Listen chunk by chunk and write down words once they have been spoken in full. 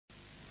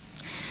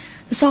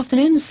This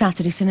afternoon's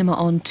Saturday Cinema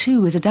on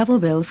 2 is a double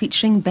bill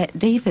featuring Bette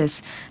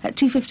Davis. At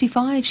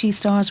 2:55 she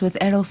stars with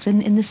Errol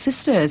Flynn in The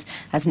Sisters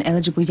as an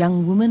eligible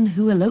young woman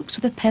who elopes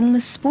with a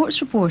penniless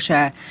sports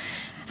reporter.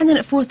 And then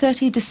at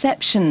 4:30,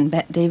 Deception.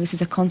 Bette Davis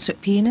is a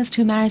concert pianist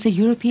who marries a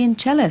European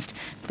cellist,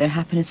 but their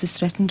happiness is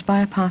threatened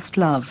by a past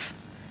love.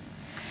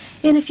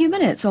 In a few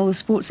minutes, all the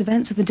sports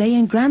events of the day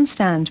in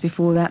Grandstand.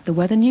 Before that, the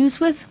weather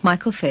news with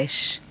Michael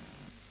Fish.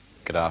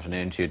 Good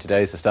afternoon to you.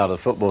 Today's the start of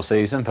the football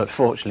season, but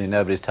fortunately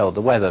nobody's told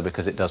the weather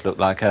because it does look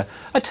like a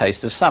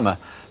taste of summer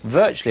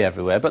virtually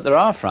everywhere, but there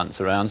are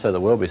fronts around, so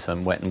there will be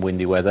some wet and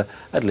windy weather,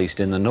 at least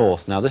in the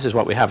north. Now this is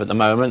what we have at the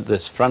moment.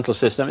 This frontal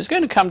system is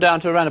going to come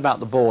down to around about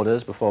the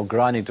borders before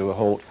grinding to a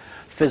halt,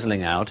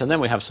 fizzling out, and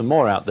then we have some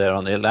more out there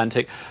on the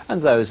Atlantic,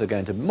 and those are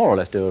going to more or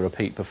less do a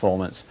repeat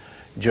performance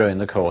during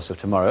the course of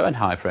tomorrow. And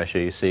high pressure,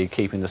 you see,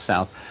 keeping the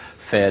south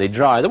fairly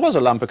dry. There was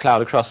a lump of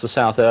cloud across the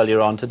south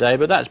earlier on today,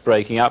 but that's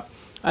breaking up.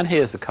 And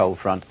here's the cold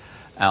front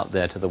out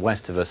there to the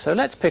west of us. So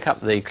let's pick up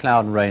the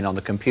cloud and rain on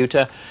the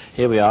computer.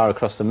 Here we are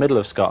across the middle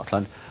of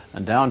Scotland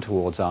and down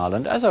towards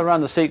Ireland. As I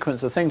run the sequence,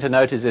 the thing to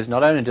notice is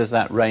not only does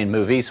that rain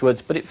move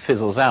eastwards, but it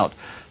fizzles out.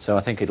 So I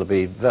think it'll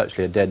be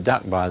virtually a dead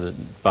duck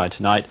by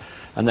tonight.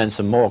 And then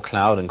some more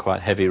cloud and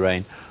quite heavy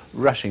rain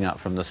rushing up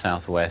from the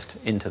southwest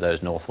into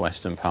those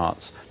northwestern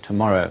parts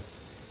tomorrow.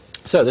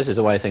 So this is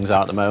the way things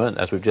are at the moment.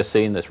 As we've just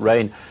seen, this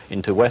rain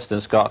into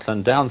western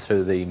Scotland, down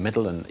through the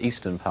middle and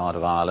eastern part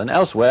of Ireland.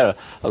 Elsewhere,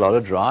 a lot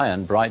of dry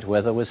and bright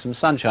weather with some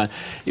sunshine.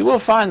 You will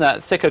find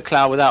that thicker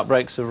cloud with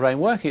outbreaks of rain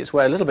working its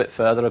way a little bit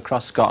further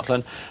across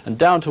Scotland and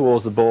down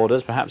towards the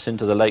borders, perhaps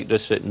into the Lake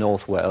District,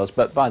 North Wales,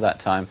 but by that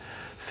time,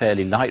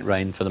 fairly light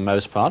rain for the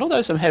most part,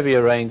 although some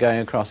heavier rain going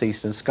across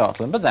eastern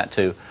Scotland, but that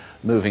too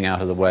moving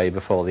out of the way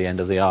before the end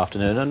of the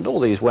afternoon. And all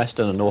these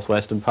western and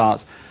northwestern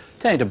parts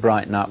tend to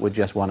brighten up with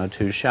just one or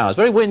two showers.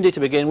 Very windy to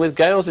begin with,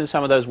 gales in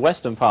some of those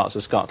western parts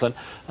of Scotland,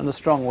 and the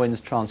strong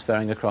winds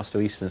transferring across to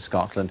eastern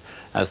Scotland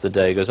as the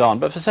day goes on.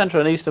 But for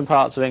central and eastern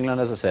parts of England,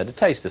 as I said, a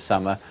taste of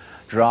summer,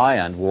 dry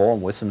and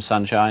warm with some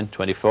sunshine.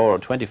 24 or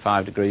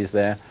 25 degrees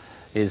there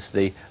is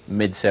the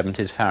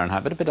mid-70s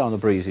Fahrenheit, but a bit on the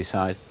breezy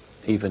side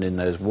even in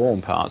those warm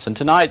parts. And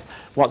tonight,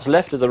 what's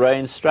left of the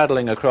rain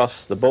straddling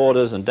across the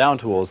borders and down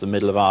towards the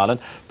middle of Ireland,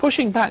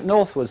 pushing back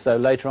northwards though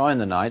later on in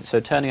the night, so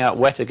turning out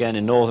wet again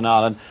in Northern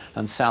Ireland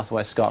and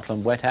southwest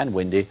Scotland, wet and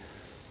windy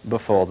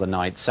before the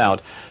night's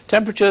out.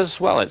 Temperatures,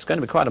 well, it's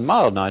going to be quite a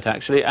mild night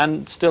actually,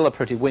 and still a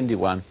pretty windy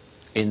one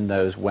in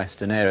those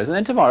western areas. And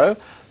then tomorrow,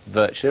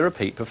 virtually a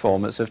repeat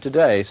performance of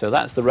today. So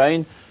that's the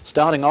rain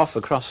starting off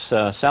across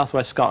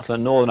southwest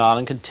Scotland, Northern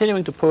Ireland,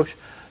 continuing to push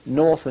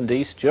north and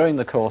east during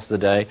the course of the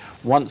day,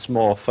 once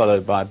more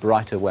followed by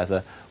brighter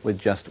weather with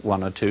just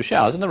one or two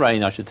showers. And the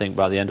rain, I should think,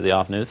 by the end of the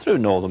afternoon through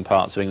northern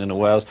parts of England and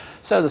Wales,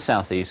 so the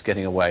southeast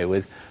getting away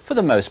with, for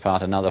the most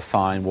part, another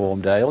fine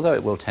warm day, although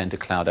it will tend to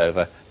cloud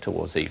over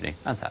towards evening.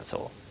 And that's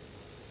all.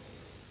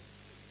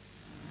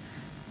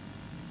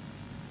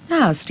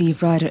 Now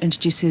Steve Ryder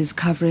introduces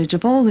coverage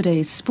of all the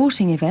day's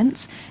sporting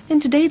events in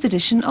today's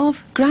edition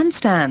of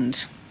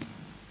Grandstand.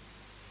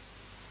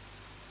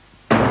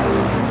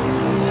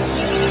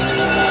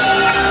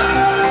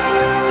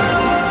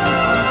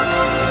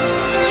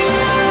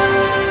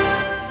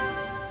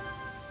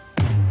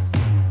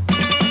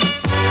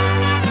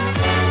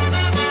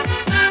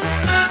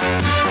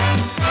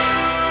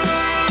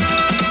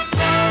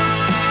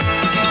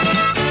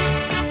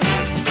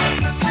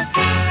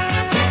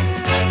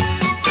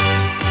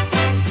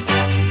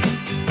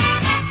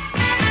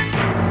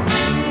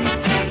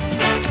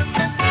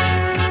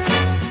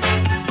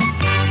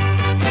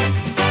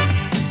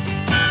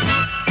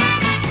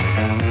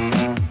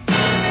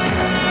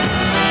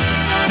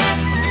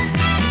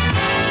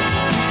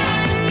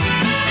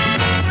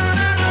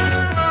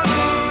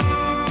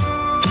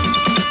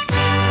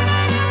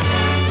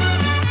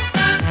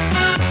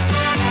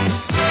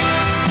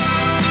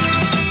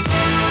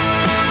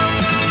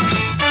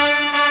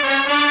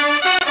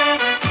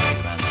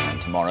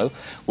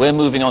 We're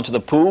moving on to the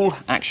pool,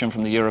 action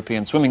from the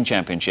European Swimming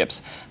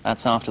Championships.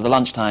 That's after the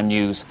lunchtime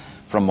news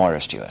from Moira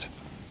Stuart.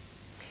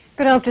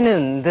 Good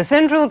afternoon. The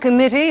Central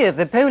Committee of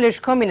the Polish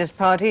Communist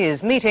Party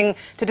is meeting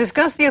to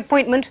discuss the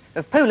appointment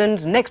of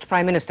Poland's next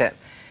Prime Minister.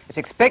 It's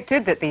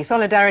expected that the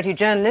Solidarity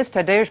journalist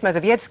Tadeusz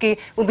Mazowiecki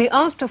will be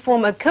asked to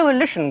form a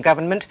coalition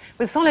government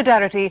with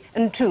Solidarity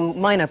and two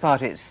minor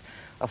parties.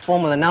 A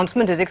formal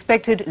announcement is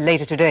expected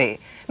later today.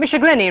 Misha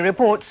Glenny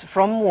reports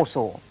from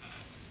Warsaw.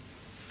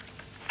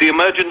 The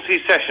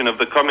emergency session of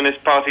the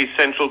Communist Party's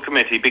Central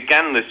Committee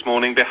began this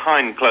morning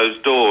behind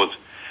closed doors.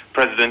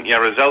 President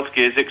Jaruzelski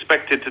is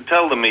expected to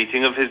tell the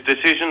meeting of his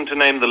decision to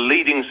name the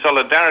leading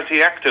Solidarity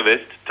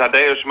activist,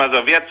 Tadeusz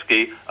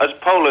Mazowiecki, as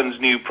Poland's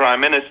new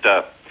Prime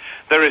Minister.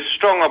 There is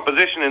strong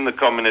opposition in the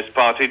Communist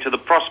Party to the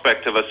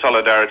prospect of a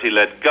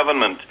Solidarity-led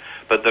government,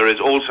 but there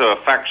is also a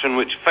faction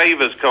which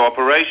favours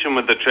cooperation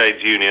with the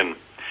trades union.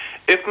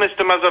 If Mr.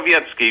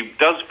 Mazowiecki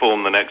does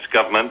form the next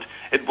government,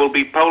 it will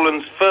be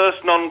Poland's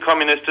first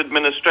non-communist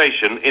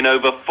administration in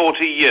over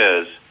 40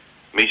 years.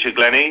 Misha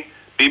Glenny,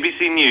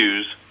 BBC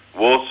News,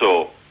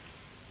 Warsaw.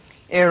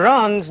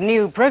 Iran's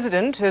new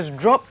president has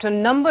dropped a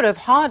number of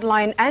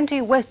hardline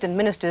anti-Western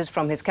ministers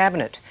from his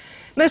cabinet.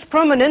 Most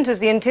prominent is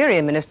the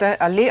Interior Minister,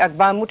 Ali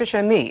Akbar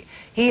Mutashami.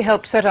 He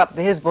helped set up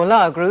the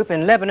Hezbollah group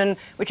in Lebanon,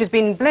 which has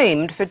been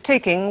blamed for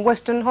taking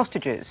Western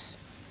hostages.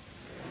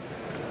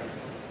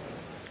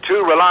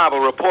 Two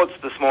reliable reports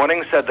this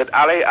morning said that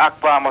Ali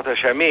Akbar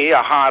Mutashami,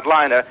 a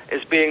hardliner,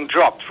 is being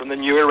dropped from the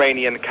new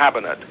Iranian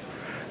cabinet.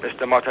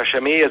 Mr.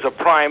 Mutashami is a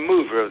prime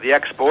mover of the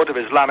export of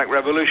Islamic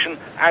revolution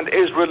and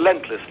is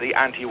relentlessly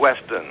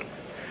anti-Western.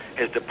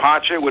 His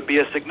departure would be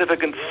a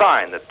significant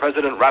sign that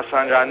President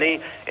Rafsanjani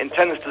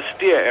intends to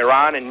steer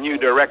Iran in new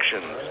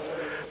directions.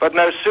 But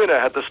no sooner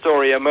had the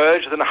story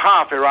emerged than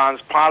half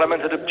Iran's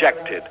parliament had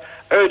objected,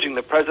 urging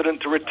the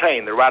president to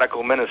retain the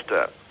radical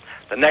minister.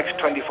 The next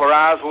 24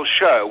 hours will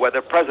show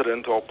whether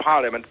president or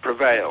parliament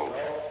prevails.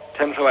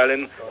 Tim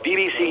Llewellyn,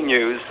 BBC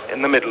News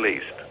in the Middle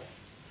East.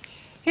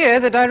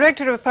 Here, the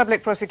Director of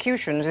Public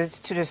Prosecutions is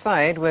to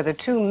decide whether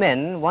two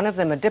men, one of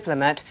them a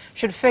diplomat,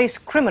 should face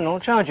criminal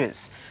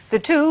charges. The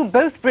two,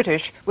 both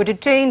British, were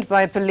detained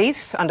by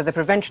police under the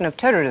Prevention of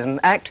Terrorism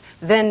Act,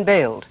 then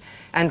bailed.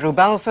 Andrew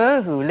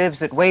Balfour, who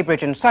lives at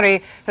Weybridge in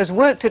Surrey, has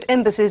worked at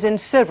embassies in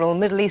several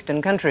Middle Eastern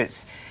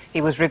countries.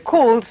 He was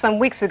recalled some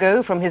weeks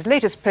ago from his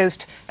latest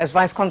post as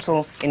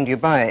Vice-Consul in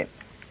Dubai.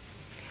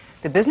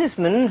 The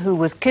businessman who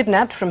was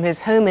kidnapped from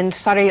his home in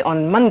Surrey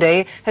on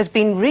Monday has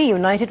been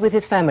reunited with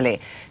his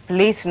family.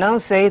 Police now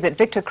say that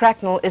Victor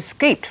Cracknell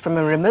escaped from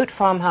a remote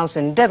farmhouse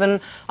in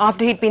Devon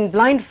after he'd been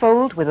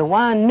blindfolded with a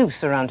wire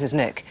noose around his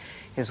neck.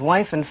 His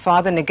wife and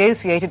father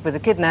negotiated with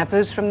the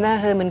kidnappers from their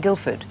home in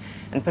Guildford,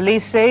 and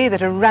police say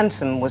that a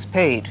ransom was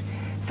paid.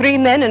 3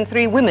 men and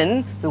 3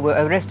 women who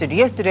were arrested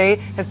yesterday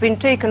have been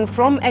taken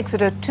from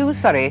Exeter to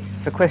Surrey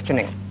for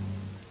questioning.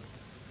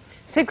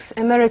 6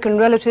 American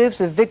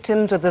relatives of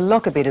victims of the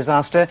Lockerbie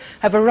disaster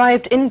have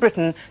arrived in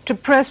Britain to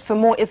press for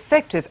more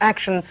effective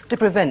action to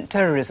prevent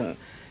terrorism.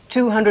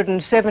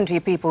 270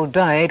 people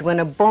died when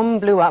a bomb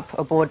blew up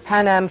aboard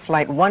Pan Am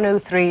Flight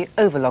 103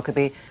 over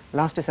Lockerbie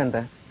last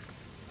December.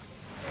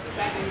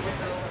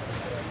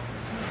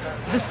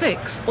 The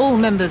 6, all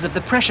members of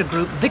the pressure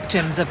group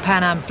victims of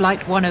Pan Am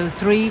Flight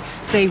 103,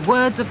 say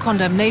words of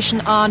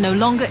condemnation are no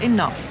longer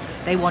enough.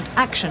 They want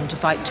action to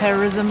fight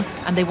terrorism,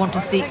 and they want to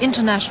see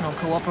international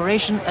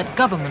cooperation at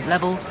government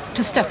level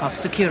to step up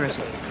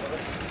security.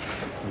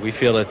 We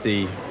feel that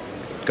the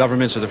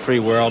governments of the free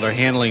world are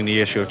handling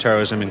the issue of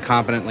terrorism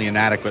incompetently and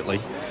inadequately,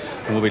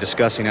 and we'll be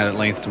discussing that at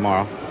length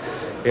tomorrow.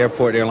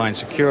 Airport airline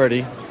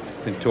security,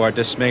 and to our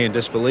dismay and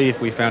disbelief,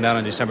 we found out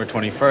on December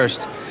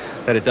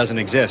 21st that it doesn't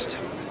exist.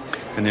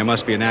 And there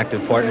must be an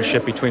active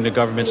partnership between the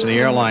governments and the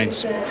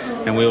airlines,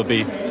 and we will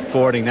be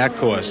forwarding that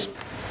cause.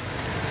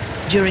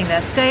 During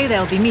their stay,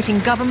 they'll be meeting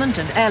government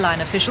and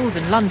airline officials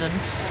in London,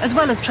 as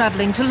well as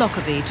travelling to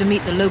Lockerbie to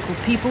meet the local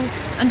people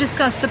and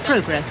discuss the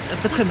progress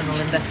of the criminal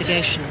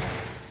investigation.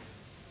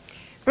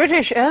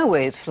 British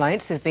Airways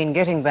flights have been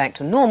getting back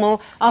to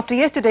normal after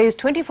yesterday's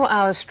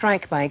 24-hour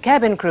strike by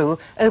cabin crew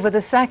over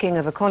the sacking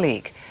of a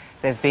colleague.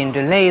 There have been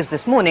delays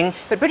this morning,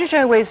 but British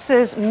Airways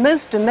says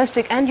most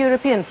domestic and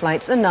European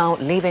flights are now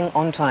leaving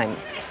on time.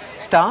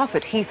 Staff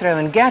at Heathrow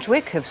and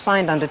Gatwick have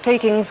signed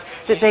undertakings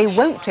that they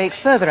won't take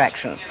further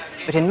action.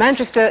 But in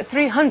Manchester,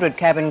 300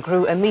 cabin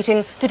crew are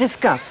meeting to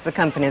discuss the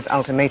company's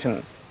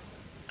ultimatum.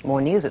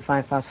 More news at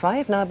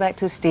 5:05. Now back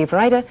to Steve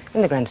Ryder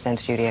in the Grandstand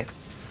studio.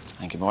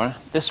 Thank you, Moira.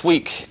 This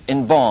week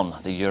in Bonn,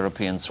 the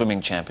European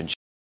Swimming Championship